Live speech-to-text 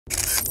Hey,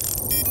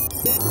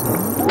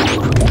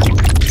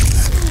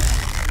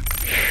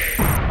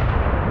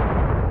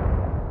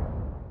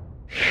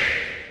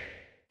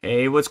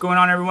 what's going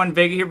on everyone?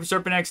 Vega here for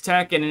SerpentX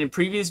Tech, and in a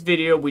previous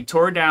video we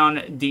tore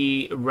down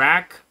the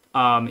Rak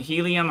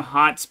Helium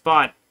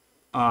Hotspot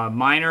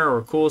miner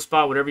or cool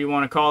spot, whatever you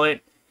want to call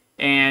it,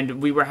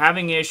 and we were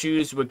having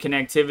issues with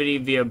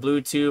connectivity via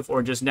Bluetooth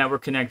or just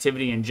network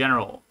connectivity in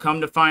general.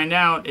 Come to find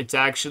out, it's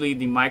actually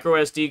the micro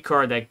SD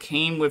card that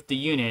came with the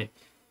unit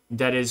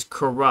that is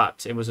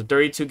corrupt. It was a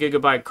 32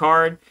 gigabyte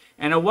card,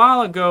 and a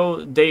while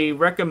ago they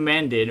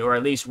recommended, or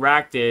at least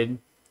Rak did,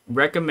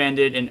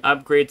 recommended an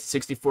upgrade to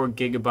 64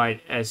 gigabyte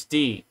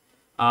SD.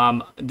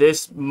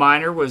 This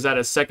miner was at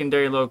a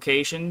secondary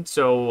location,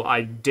 so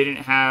I didn't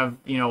have,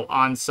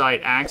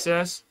 on-site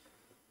access,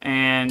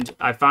 and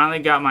I finally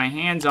got my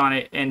hands on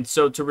it. And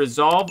so to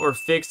resolve or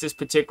fix this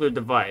particular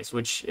device,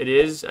 which it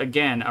is,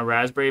 again, a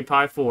Raspberry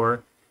Pi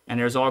 4, and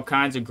there's all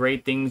kinds of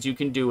great things you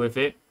can do with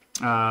it.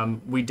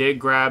 We did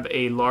grab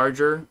a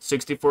larger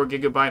 64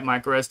 gigabyte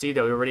micro SD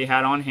that we already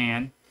had on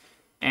hand.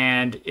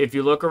 And if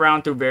you look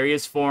around through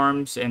various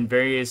forums and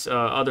various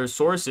other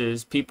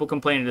sources, people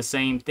complain of the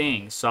same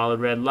thing. Solid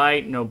red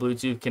light, no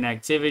Bluetooth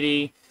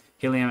connectivity,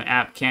 Helium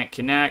app can't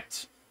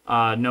connect,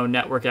 no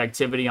network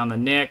activity on the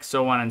NIC,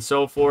 so on and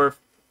so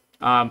forth.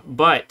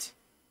 But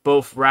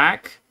both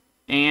Rak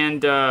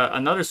and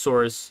another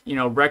source,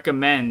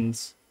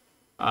 recommends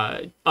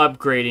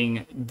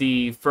upgrading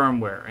the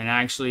firmware. And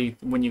actually,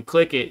 when you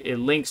click it, it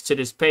links to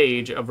this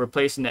page of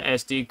replacing the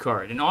SD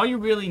card. And all you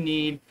really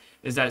need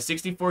is that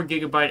 64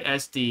 gigabyte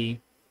SD,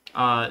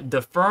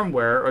 the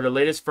firmware, or the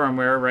latest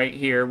firmware right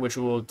here, which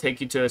will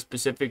take you to a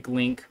specific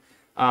link.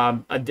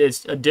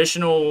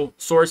 Additional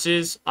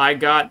sources, I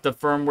got the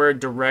firmware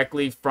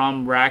directly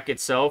from Rak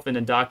itself in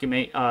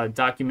the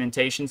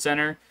documentation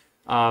center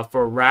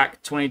for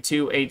Rak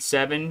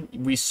 2287.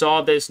 We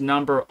saw this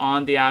number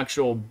on the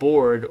actual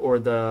board, or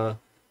the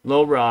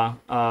LoRa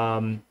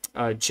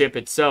chip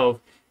itself.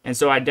 And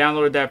so I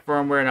downloaded that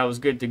firmware and I was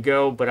good to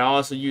go. But I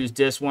also used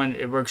this one.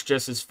 It works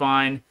just as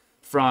fine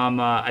from,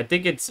 I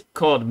think it's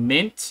called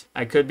Mint.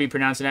 I could be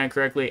pronouncing that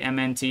correctly,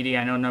 MNTD.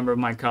 I know a number of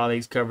my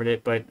colleagues covered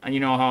it, but you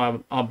know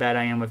how bad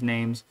I am with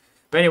names.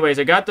 But anyways,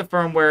 I got the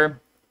firmware.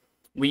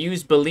 We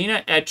use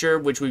Balena Etcher,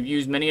 which we've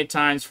used many a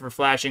times for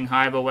flashing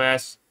Hive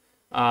OS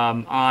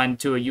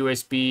onto a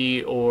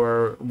USB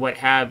or what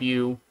have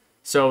you.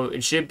 So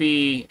it should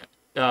be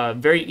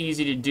very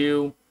easy to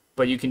do.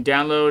 But you can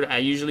download. I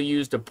usually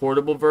use the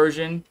portable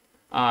version.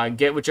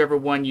 Get whichever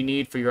one you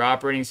need for your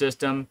operating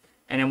system.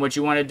 And then what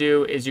you want to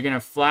do is you're going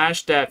to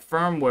flash that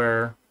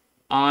firmware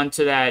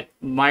onto that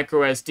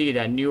micro SD,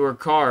 that newer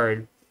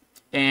card.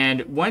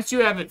 And once you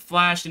have it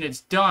flashed and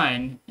it's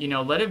done,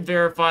 let it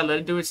verify, let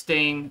it do its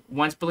thing.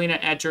 Once Balena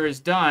Etcher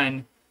is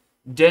done,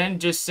 then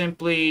just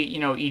simply,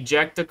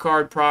 eject the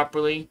card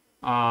properly,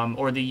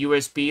 or the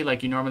USB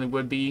like you normally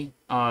would be.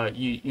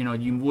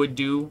 You would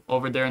do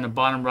over there in the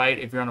bottom right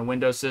if you're on a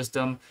Windows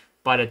system.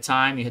 By the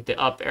time you hit the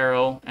up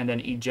arrow and then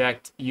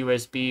eject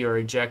USB or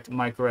eject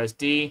micro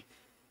SD.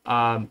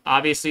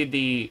 Obviously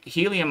the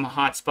Helium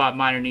Hotspot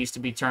miner needs to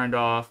be turned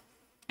off,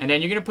 and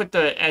then you're going to put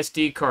the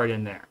SD card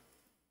in there.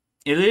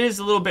 It is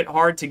a little bit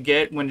hard to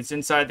get when it's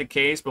inside the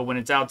case, but when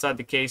it's outside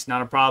the case,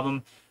 not a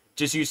problem.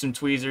 Just use some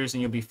tweezers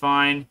and you'll be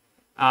fine.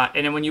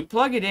 And then when you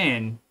plug it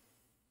in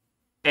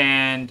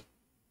and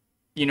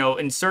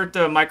insert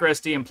the micro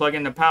SD and plug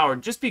in the power,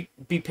 just be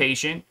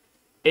patient.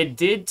 It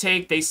did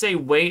take, they say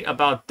wait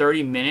about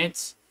 30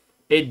 minutes.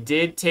 It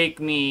did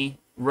take me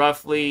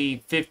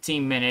roughly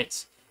 15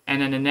 minutes.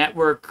 And then the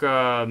network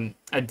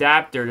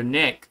adapter, the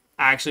NIC,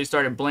 actually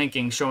started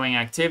blinking, showing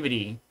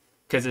activity,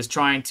 because it's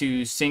trying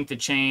to sync the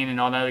chain and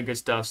all that other good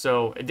stuff.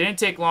 So it didn't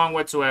take long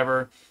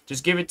whatsoever.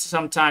 Just give it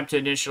some time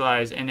to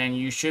initialize, and then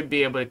you should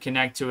be able to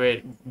connect to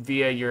it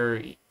via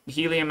your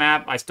Helium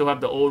app. I still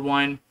have the old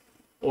one,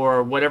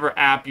 or whatever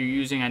app you're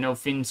using. I know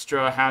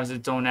Finstra has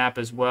its own app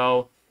as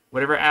well.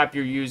 Whatever app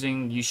you're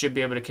using, you should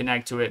be able to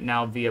connect to it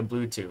now via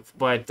Bluetooth.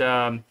 But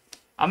I'm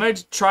going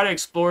to try to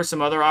explore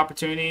some other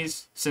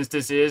opportunities since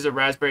this is a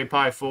Raspberry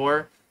Pi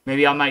 4.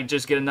 Maybe I might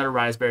just get another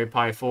Raspberry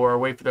Pi 4 or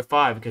wait for the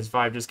 5 because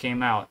 5 just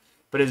came out.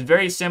 But it's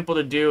very simple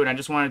to do, and I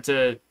just wanted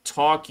to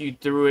talk you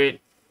through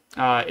it.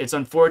 It's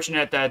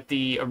unfortunate that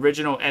the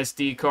original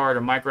SD card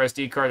or micro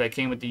SD card that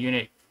came with the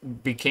unit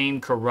became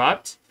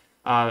corrupt.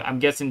 I'm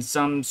guessing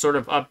some sort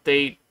of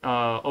update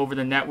over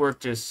the network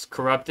just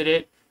corrupted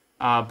it.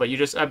 But you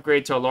just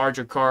upgrade to a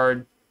larger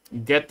card,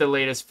 get the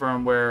latest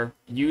firmware,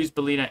 use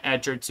Balena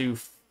Etcher to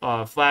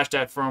flash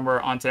that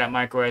firmware onto that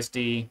micro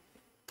SD,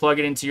 plug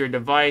it into your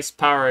device,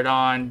 power it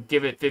on,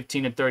 give it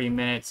 15 to 30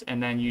 minutes,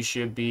 and then you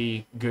should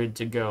be good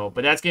to go.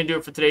 But that's going to do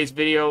it for today's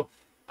video.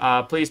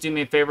 Please do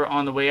me a favor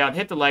on the way out.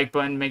 Hit the like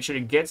button. Make sure to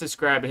get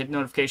subscribed and hit the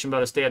notification bell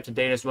to stay up to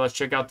date, as well as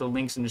check out the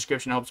links in the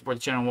description to help support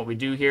the channel and what we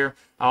do here.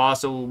 I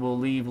also will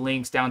leave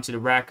links down to the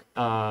Rak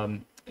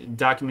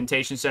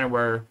documentation center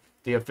where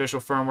the official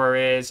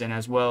firmware is, and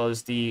as well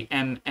as the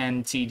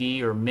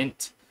MNTD or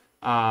Mint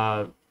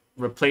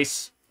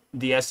replace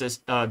the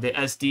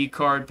SD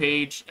card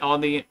page. All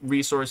the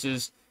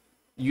resources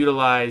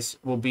utilize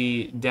will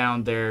be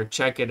down there.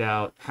 Check it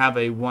out. Have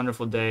a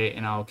wonderful day,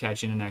 and I'll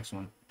catch you in the next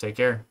one. Take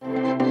care.